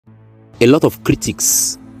A lot of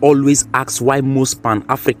critics always ask why most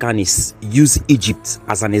Pan-Africanists use Egypt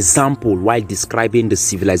as an example while describing the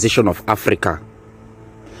civilization of Africa.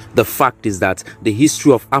 The fact is that the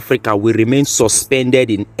history of Africa will remain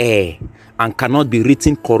suspended in air and cannot be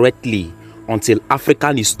written correctly until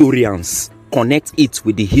African historians connect it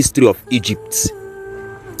with the history of Egypt.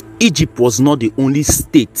 Egypt was not the only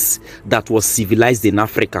state that was civilized in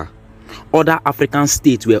Africa. Other African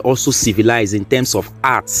states were also civilized in terms of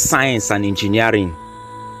art, science, and engineering.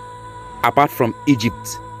 Apart from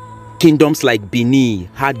Egypt, kingdoms like Benin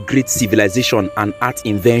had great civilization and art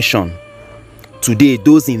invention. Today,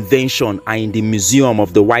 those inventions are in the museum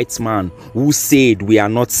of the white man who said we are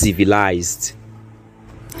not civilized.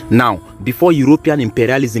 Now, before European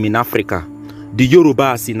imperialism in Africa, the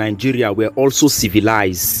Yorubas in Nigeria were also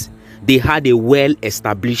civilized. They had a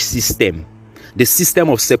well-established system. The system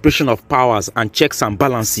of separation of powers and checks and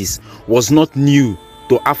balances was not new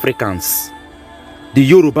to Africans. The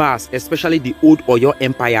Yorubas, especially the old Oyo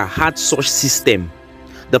Empire, had such system.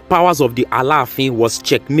 The powers of the Alaafin was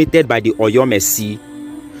checkmated by the Oyomesi.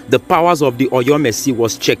 The powers of the Oyomesi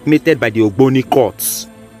was checkmated by the Ogboni courts.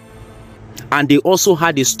 And they also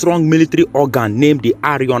had a strong military organ named the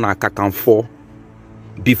Arion Akakanfo.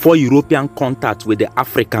 Before European contact with the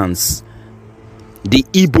Africans, the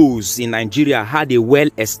Igbos in Nigeria had a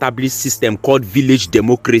well-established system called village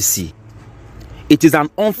democracy. It is an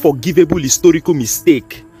unforgivable historical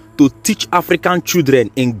mistake to teach African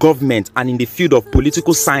children in government and in the field of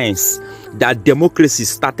political science that democracy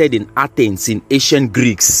started in Athens in ancient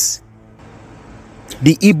Greece.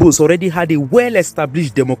 The Igbos already had a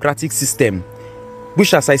well-established democratic system,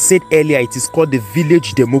 which, as I said earlier, it is called the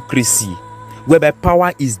village democracy, whereby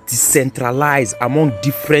power is decentralized among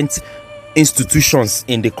different institutions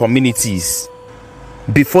in the communities.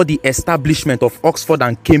 Before the establishment of Oxford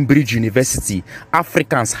and Cambridge University,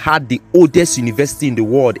 Africans had the oldest university in the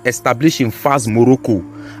world established in Fars, Morocco,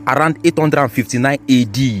 around 859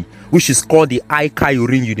 AD, which is called the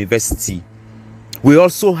Al-Kairouan University. We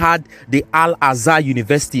also had the Al-Azhar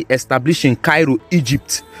University established in Cairo,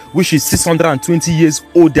 Egypt, which is 620 years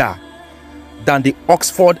older than the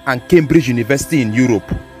Oxford and Cambridge University in Europe.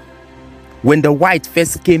 When the whites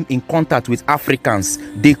first came in contact with Africans,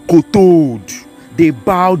 they kowtowed. They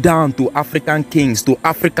bowed down to African kings, to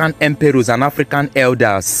African emperors and African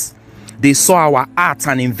elders. They saw our art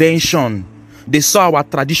and invention. They saw our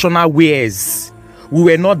traditional wares. We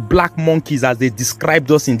were not black monkeys as they described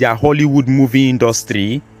us in their Hollywood movie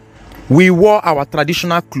industry. We wore our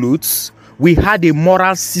traditional clothes. We had a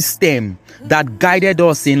moral system that guided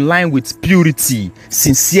us in line with purity,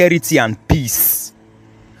 sincerity, and peace.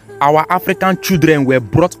 Our African children were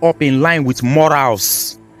brought up in line with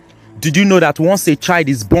morals. Did you know that once a child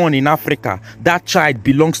is born in Africa, that child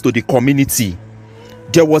belongs to the community?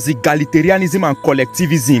 There was egalitarianism and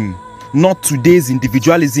collectivism, not today's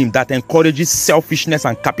individualism that encourages selfishness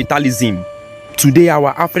and capitalism. Today, our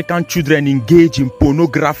African children engage in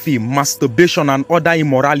pornography, masturbation, and other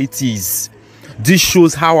immoralities. This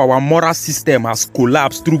shows how our moral system has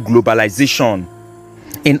collapsed through globalization.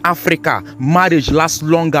 In Africa, marriage lasts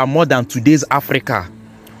longer more than today's Africa.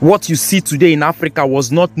 What you see today in Africa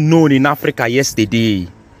was not known in Africa yesterday.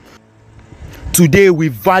 Today, we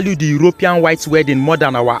value the European white wedding more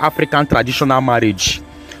than our African traditional marriage.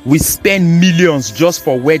 We spend millions just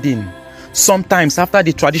for wedding. Sometimes, after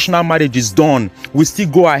the traditional marriage is done, we still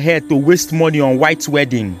go ahead to waste money on white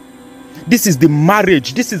wedding. This is the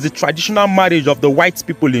marriage. This is the traditional marriage of the white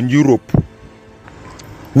people in Europe.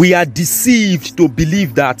 We are deceived to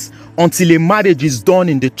believe that until a marriage is done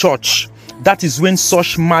in the church, that is when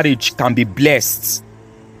such marriage can be blessed.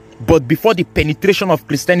 But before the penetration of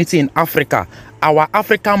Christianity in Africa, our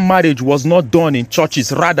African marriage was not done in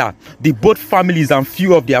churches. Rather, the both families and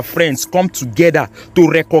few of their friends come together to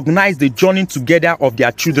recognize the journey together of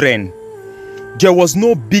their children. There was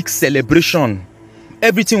no big celebration.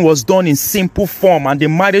 Everything was done in simple form, and the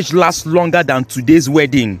marriage lasts longer than today's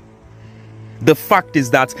wedding. The fact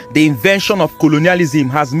is that the invention of colonialism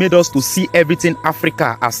has made us to see everything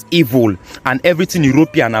Africa as evil and everything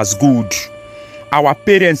European as good. Our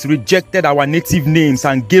parents rejected our native names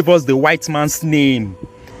and gave us the white man's name.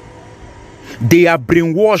 They are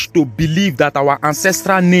brainwashed to believe that our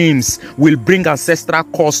ancestral names will bring ancestral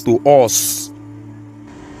curse to us.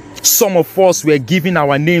 Some of us were given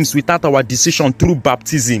our names without our decision through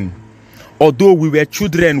baptism. Although we were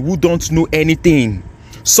children who don't know anything.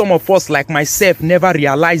 Some of us, like myself, never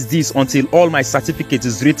realized this until all my certificate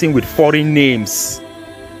is written with foreign names.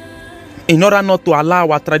 In order not to allow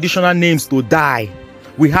our traditional names to die,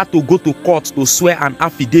 we had to go to court to swear an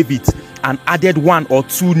affidavit and added 1 or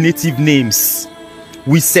 2 native names.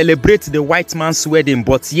 We celebrate the white man's wedding,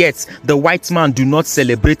 but yet the white man do not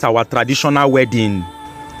celebrate our traditional wedding.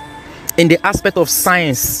 In the aspect of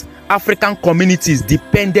science, African communities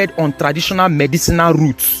depended on traditional medicinal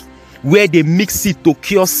roots, where they mix it to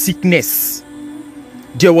cure sickness.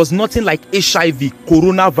 There was nothing like HIV,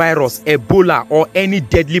 coronavirus, Ebola, or any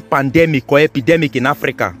deadly pandemic or epidemic in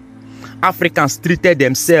Africa. Africans treated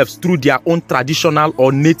themselves through their own traditional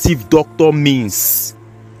or native doctor means.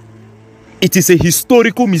 It is a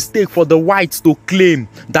historical mistake for the whites to claim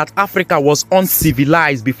that Africa was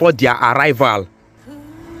uncivilized before their arrival.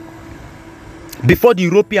 Before the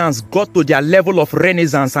Europeans got to their level of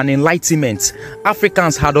renaissance and enlightenment,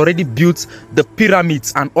 Africans had already built the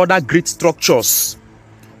pyramids and other great structures.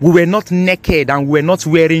 We were not naked and we were not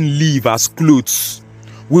wearing leaf as clothes.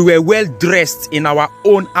 We were well dressed in our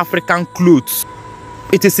own African clothes.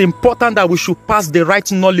 It is important that we should pass the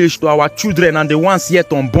right knowledge to our children and the ones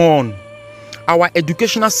yet unborn. Our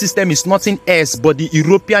educational system is nothing else but the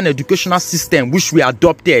European educational system which we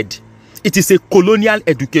adopted. It is a colonial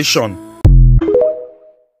education.